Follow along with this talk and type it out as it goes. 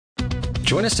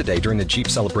Join us today during the Jeep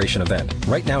Celebration event.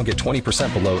 Right now, get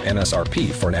 20% below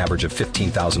MSRP for an average of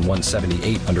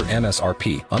 $15,178 under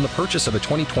MSRP on the purchase of a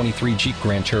 2023 Jeep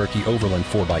Grand Cherokee Overland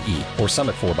 4xE or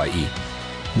Summit 4xE.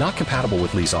 Not compatible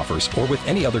with lease offers or with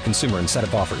any other consumer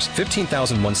incentive offers.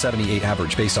 $15,178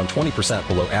 average based on 20%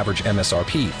 below average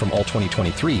MSRP from all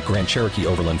 2023 Grand Cherokee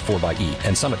Overland 4xE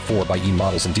and Summit 4xE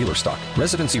models in dealer stock.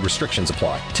 Residency restrictions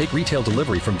apply. Take retail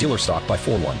delivery from dealer stock by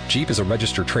 4/1. Jeep is a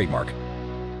registered trademark.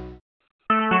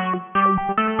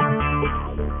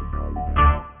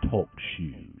 Talk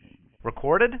shoes.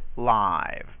 Recorded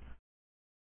live.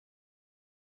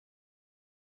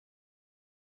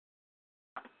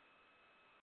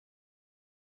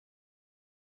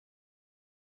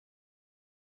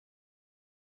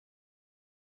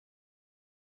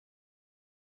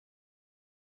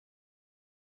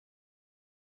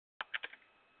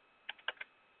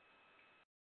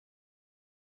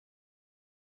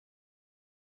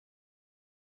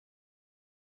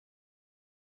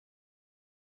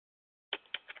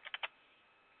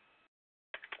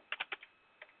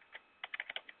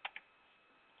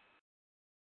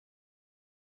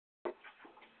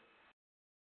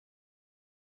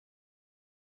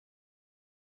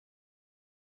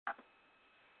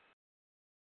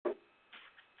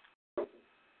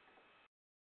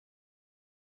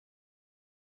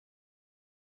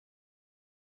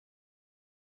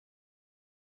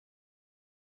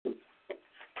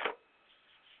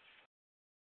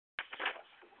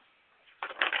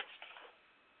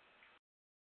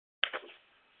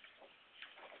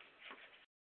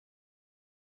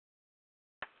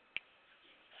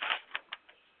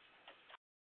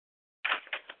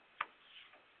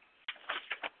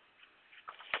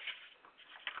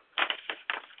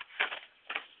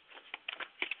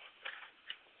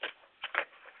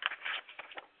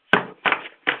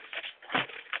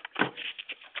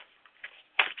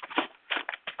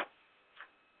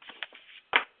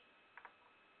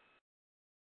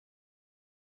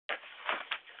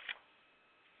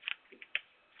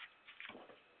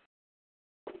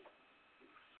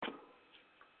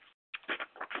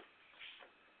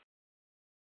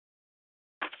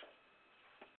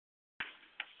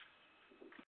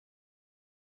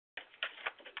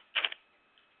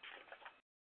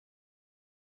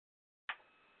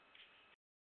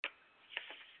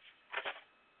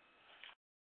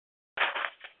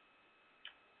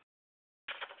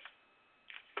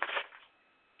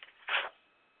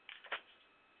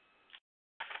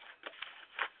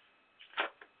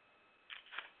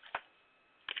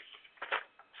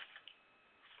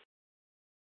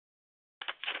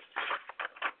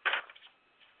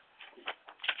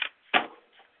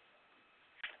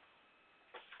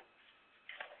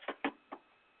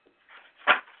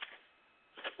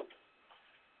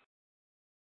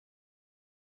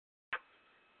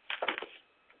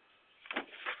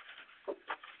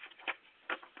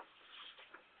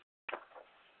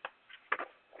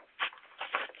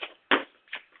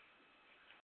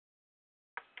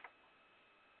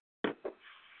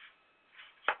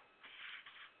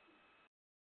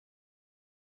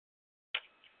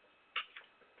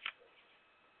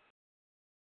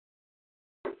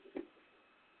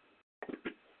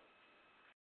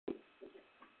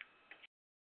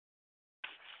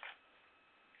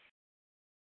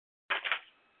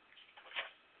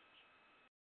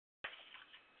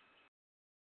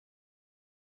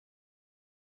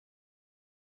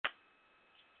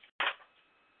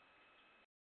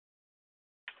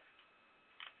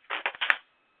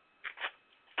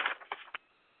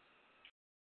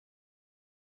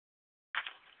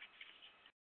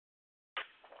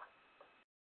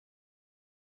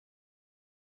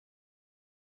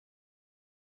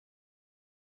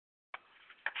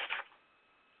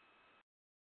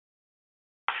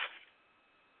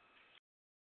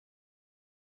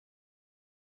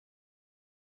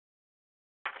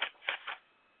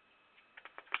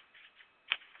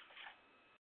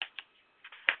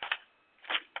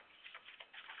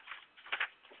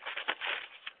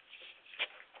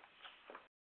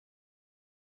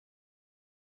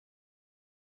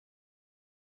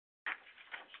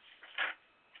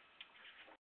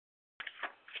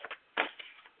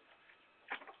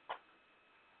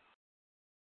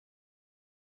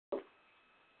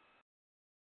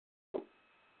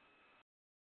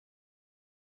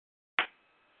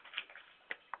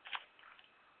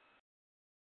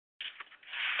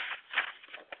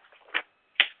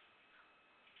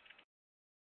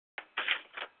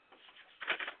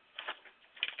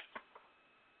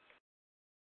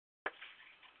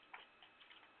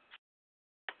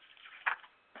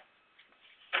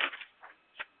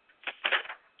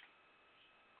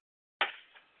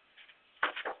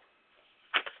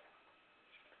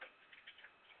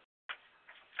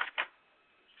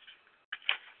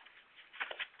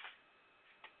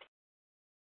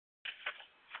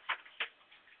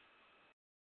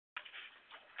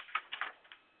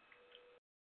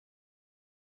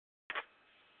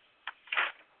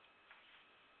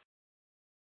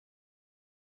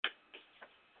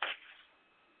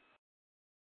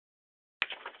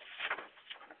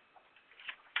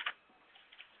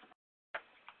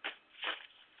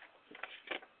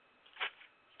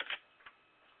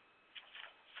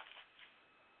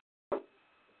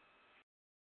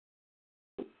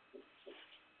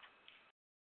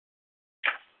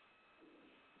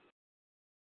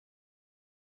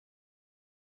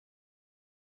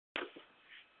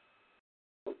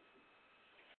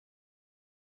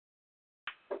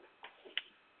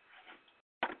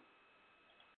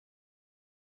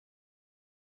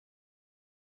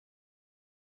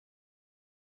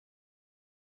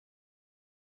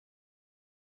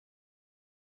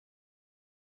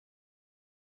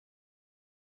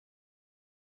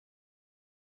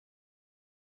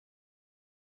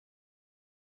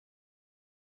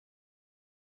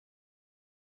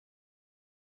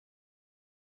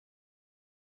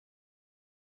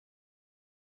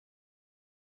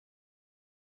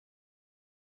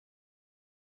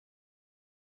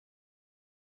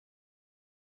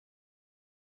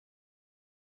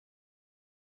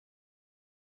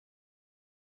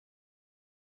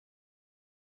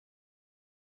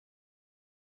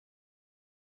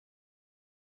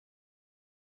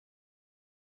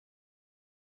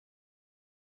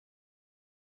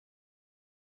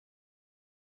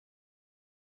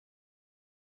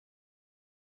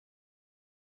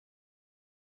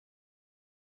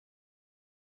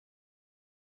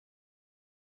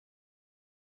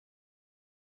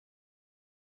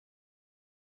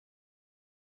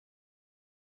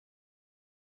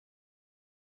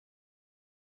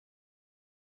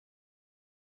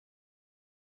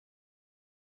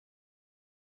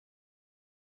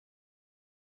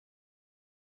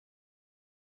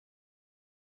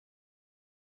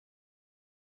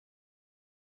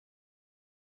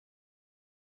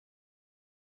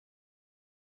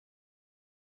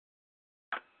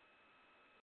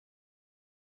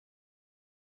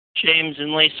 James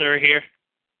and Lisa are here.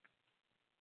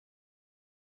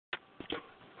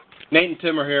 Nate and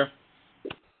Tim are here.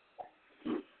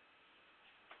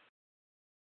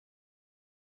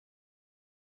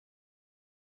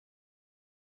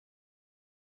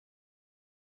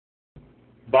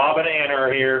 Bob and Anna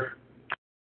are here.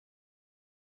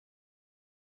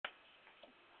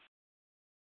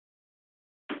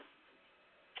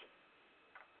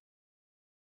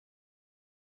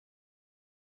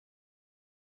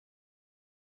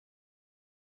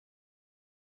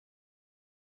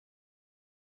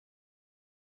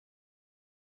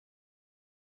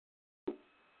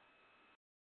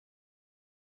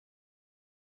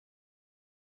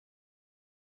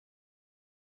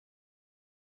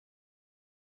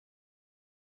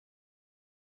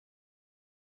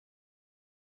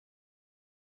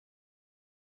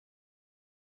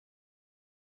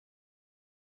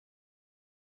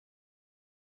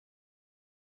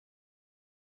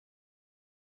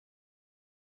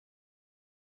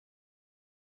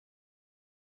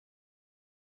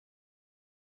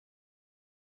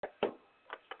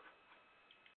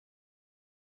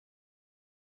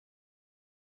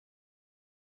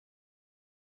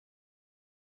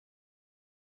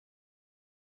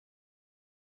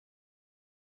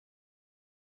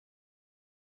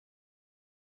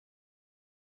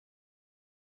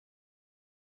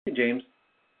 Hey, James.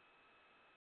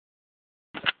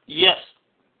 Yes.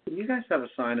 Do you guys have a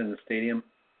sign in the stadium?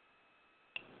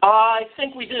 I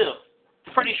think we do.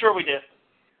 Pretty sure we do.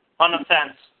 On the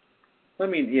fence.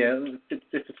 If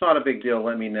it's not a big deal,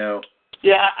 let me know.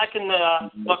 Yeah, I can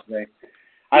look.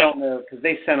 I don't know, because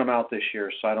they sent them out this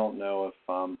year, so I don't know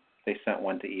if they sent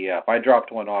one to EF. I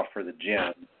dropped one off for the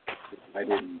gym. I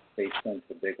didn't. They sent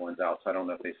the big ones out, so I don't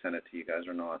know if they sent it to you guys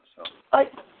or not. So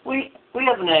We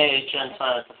have an AHN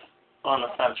sign on the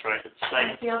fence,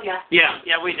 right?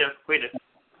 Yeah, we do.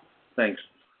 Thanks.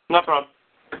 No problem.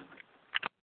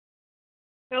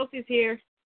 Chelsea's here.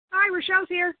 Hi, Rochelle's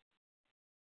here.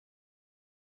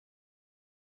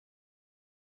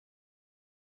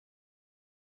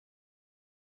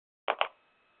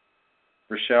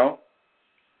 Rochelle?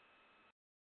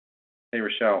 Hey,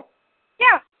 Rochelle.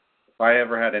 Yeah. If I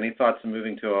ever had any thoughts of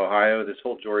moving to Ohio, this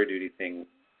whole jury duty thing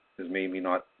has made me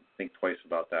not think twice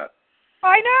about that.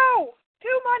 I know.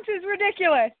 2 months is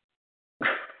ridiculous.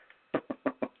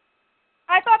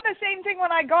 I thought the same thing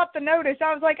when I got the notice.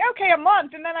 I was like, okay, a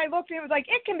month. And then I looked and it was like,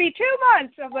 it can be 2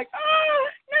 months. I was like, oh,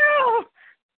 no.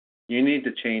 You need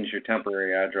to change your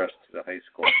temporary address to the high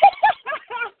school.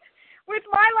 With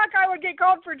my luck, I would get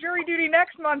called for jury duty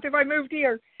next month if I moved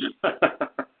here.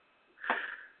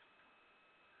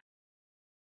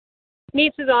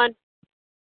 Neats is on.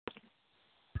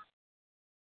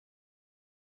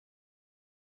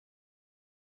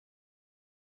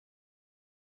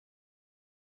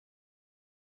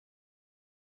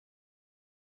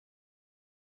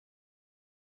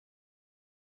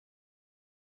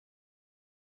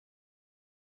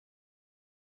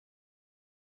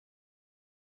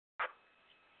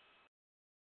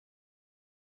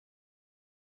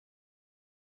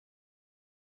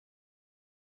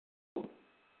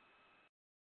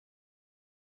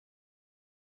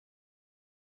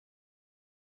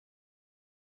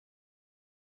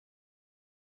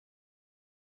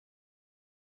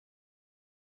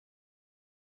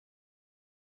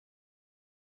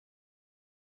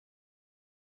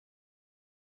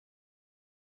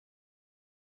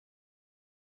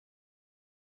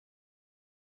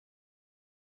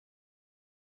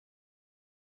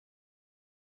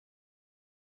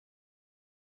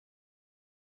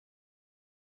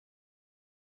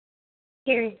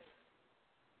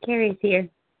 Carrie's here.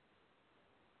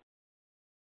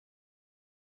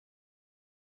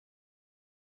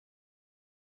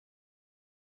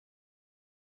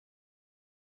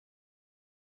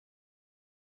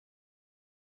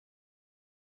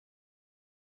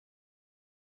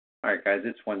 All right, guys,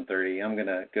 it's 1:30. I'm going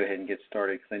to go ahead and get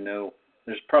started because I know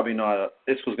there's probably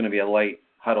this was going to be a light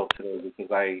huddle today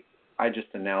because I just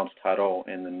announced huddle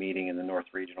in the meeting, in the North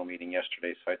Regional meeting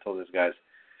yesterday, so I told those guys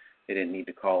they didn't need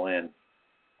to call in.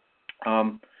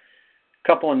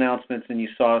 Couple announcements, and if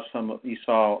you saw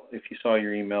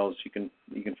your emails, you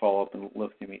can follow up and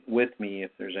look with me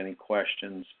if there's any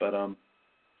questions. But a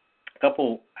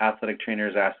couple athletic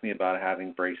trainers asked me about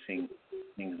having bracing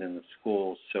things in the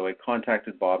schools, so I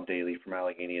contacted Bob Daly from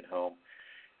Allegheny at Home.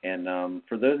 And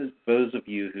for those of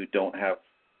you who don't have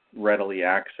readily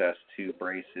access to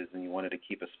braces and you wanted to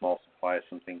keep a small supply of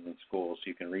some things in schools,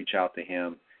 you can reach out to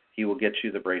him. He will get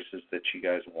you the braces that you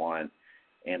guys want,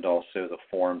 and also the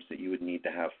forms that you would need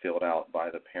to have filled out by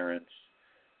the parents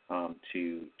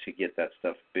to get that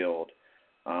stuff billed.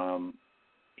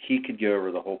 he could go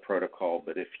over the whole protocol,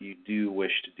 but if you do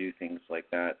wish to do things like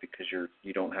that because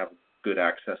you don't have good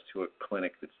access to a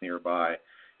clinic that's nearby,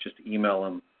 just email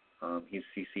him. He's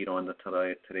CC'd on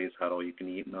today's huddle. You can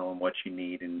email him what you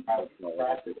need, and he'll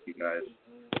follow up with you guys.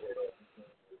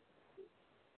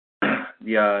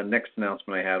 The next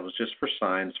announcement I had was just for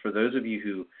signs. For those of you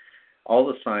who, all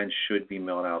the signs should be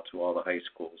mailed out to all the high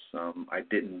schools. I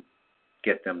didn't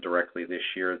get them directly this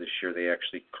year. This year they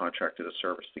actually contracted a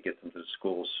service to get them to the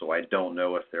schools, so I don't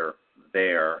know if they're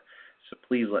there. So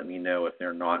please let me know if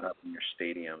they're not up in your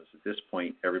stadiums. At this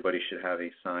point, everybody should have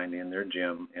a sign in their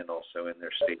gym and also in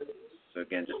their stadium. So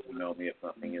again, just email me if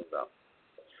nothing is up.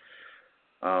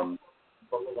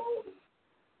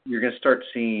 You're going to start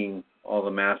seeing all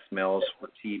the mass mails for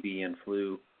TB and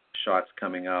flu shots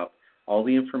coming up. All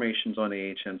the information's on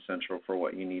AHN Central for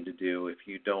what you need to do. If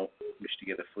you don't wish to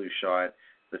get a flu shot,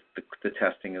 the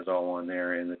testing is all on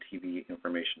there, and the TB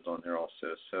information's on there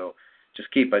also. So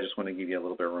I just want to give you a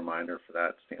little bit of a reminder for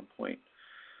that standpoint.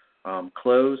 The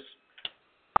clothes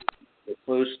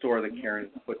store that Karen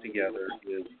put together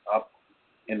is up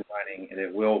and running, and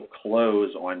it will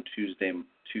close on Tuesday.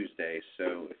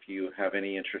 So if you have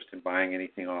any interest in buying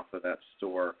anything off of that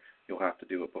store, you'll have to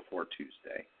do it before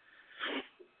Tuesday.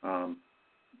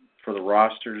 For the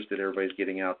rosters that everybody's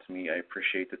getting out to me, I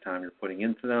appreciate the time you're putting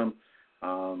into them.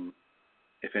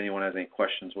 If anyone has any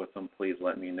questions with them, please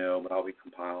let me know, but I'll be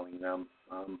compiling them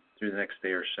through the next day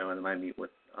or so, and then I meet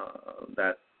with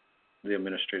the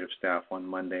administrative staff on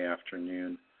Monday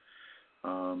afternoon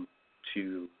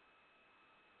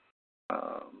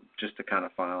just to kind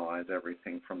of finalize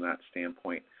everything from that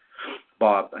standpoint.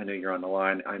 Bob, I know you're on the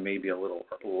line. I may be a little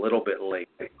bit late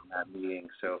on that meeting,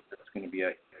 so if it's going to be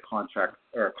a contract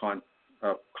or a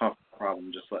conference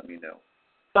problem, just let me know.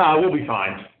 We'll be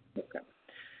fine. Okay.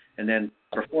 And then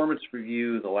performance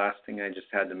review, the last thing I just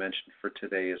had to mention for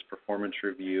today is performance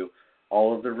review.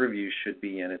 All of the reviews should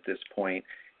be in at this point.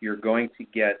 You're going to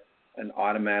get an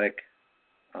automated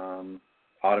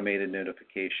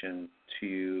notification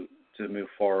to move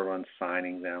forward on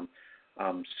signing them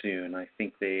soon. I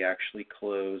think they actually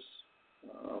close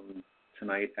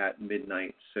tonight at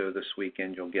midnight, so this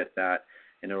weekend you'll get that,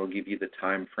 and it will give you the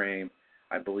time frame.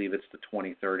 I believe it's the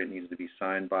 23rd it needs to be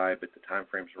signed by, but the time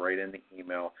frame's right in the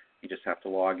email. You just have to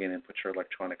log in and put your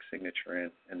electronic signature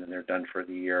in, and then they're done for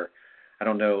the year. I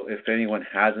don't know if anyone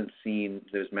hasn't seen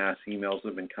those mass emails that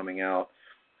have been coming out.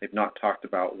 They've not talked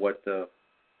about what the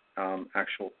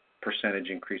actual percentage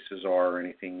increases are or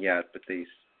anything yet, but they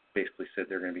basically said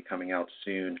they're going to be coming out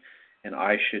soon, and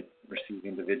I should receive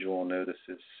individual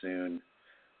notices soon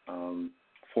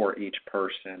for each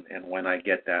person, and when I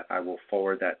get that, I will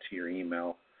forward that to your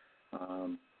email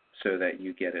so that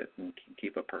you get it and can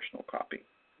keep a personal copy.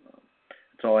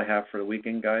 That's all I have for the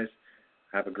weekend, guys.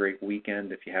 Have a great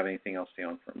weekend. If you have anything else, stay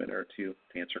on for a minute or two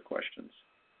to answer questions.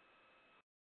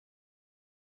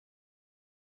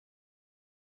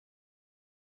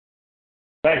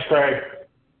 Thanks, Craig.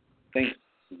 Thanks.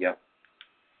 Yeah.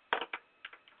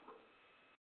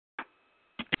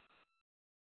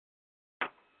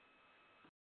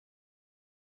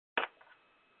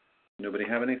 Nobody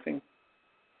have anything?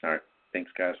 All right.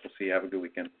 Thanks, guys. We'll see you. Have a good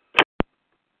weekend.